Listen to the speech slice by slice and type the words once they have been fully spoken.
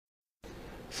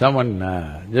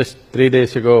Someone, just 3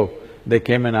 days ago, they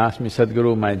came and asked me,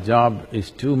 Sadhguru, my job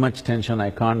is too much tension, I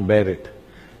can't bear it.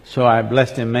 So I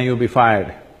blessed him, may you be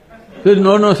fired. He said,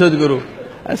 no, no, Sadhguru.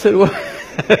 I said, what?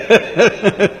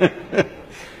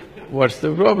 What's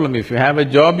the problem? If you have a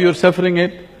job, you're suffering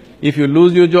it. If you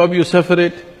lose your job, you suffer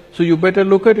it. So you better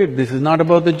look at it, this is not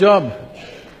about the job.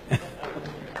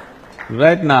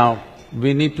 Right now,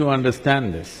 we need to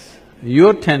understand this.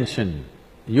 Your tension,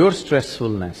 your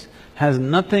stressfulness has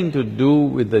nothing to do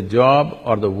with the job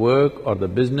or the work or the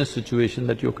business situation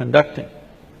that you're conducting.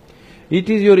 It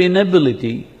is your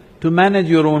inability to manage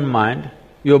your own mind,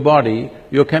 your body,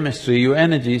 your chemistry, your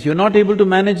energies. You're not able to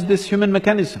manage this human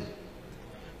mechanism.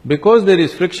 Because there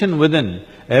is friction within,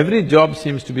 every job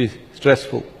seems to be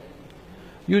stressful.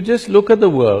 You just look at the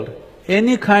world,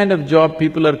 any kind of job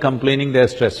people are complaining they're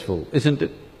stressful, isn't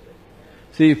it?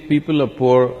 See, if people are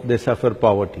poor, they suffer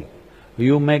poverty.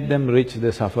 You make them rich,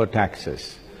 they suffer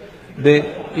taxes.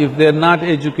 If they're not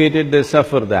educated, they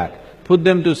suffer that. Put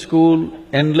them to school,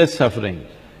 endless suffering.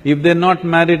 If they're not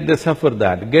married, they suffer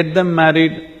that. Get them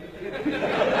married.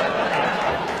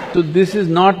 So this is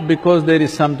not because there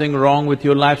is something wrong with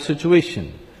your life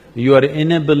situation. Your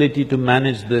inability to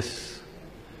manage this.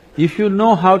 If you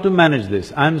know how to manage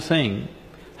this, I'm saying,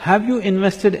 have you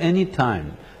invested any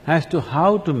time as to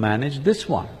how to manage this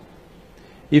one?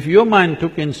 If your mind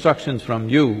took instructions from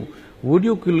you, would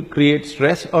you create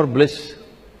stress or bliss?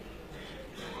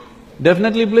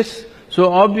 Definitely bliss.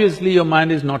 So obviously your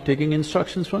mind is not taking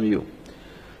instructions from you.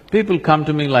 People come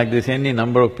to me like this, any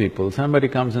number of people. Somebody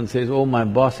comes and says, oh, my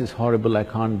boss is horrible, I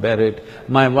can't bear it.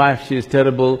 My wife, she is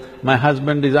terrible. My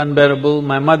husband is unbearable.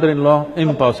 My mother-in-law,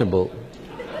 impossible.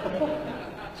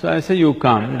 So I say, you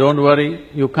come, don't worry,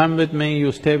 you come with me,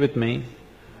 you stay with me.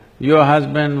 Your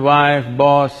husband, wife,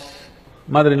 boss,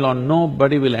 mother-in-law,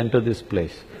 nobody will enter this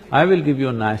place. I will give you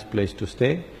a nice place to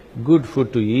stay, good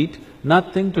food to eat,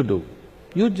 nothing to do.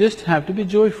 You just have to be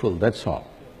joyful, that's all.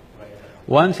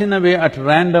 Once in a way, at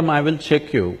random, I will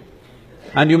check you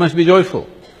and you must be joyful.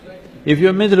 If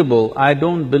you're miserable, I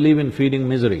don't believe in feeding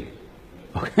misery,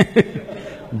 okay?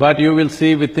 But you will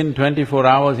see within 24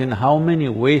 hours in how many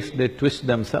ways they twist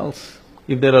themselves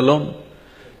if they're alone.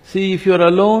 See, if you're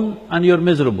alone and you're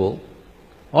miserable,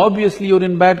 obviously you're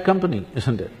in bad company,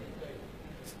 isn't it?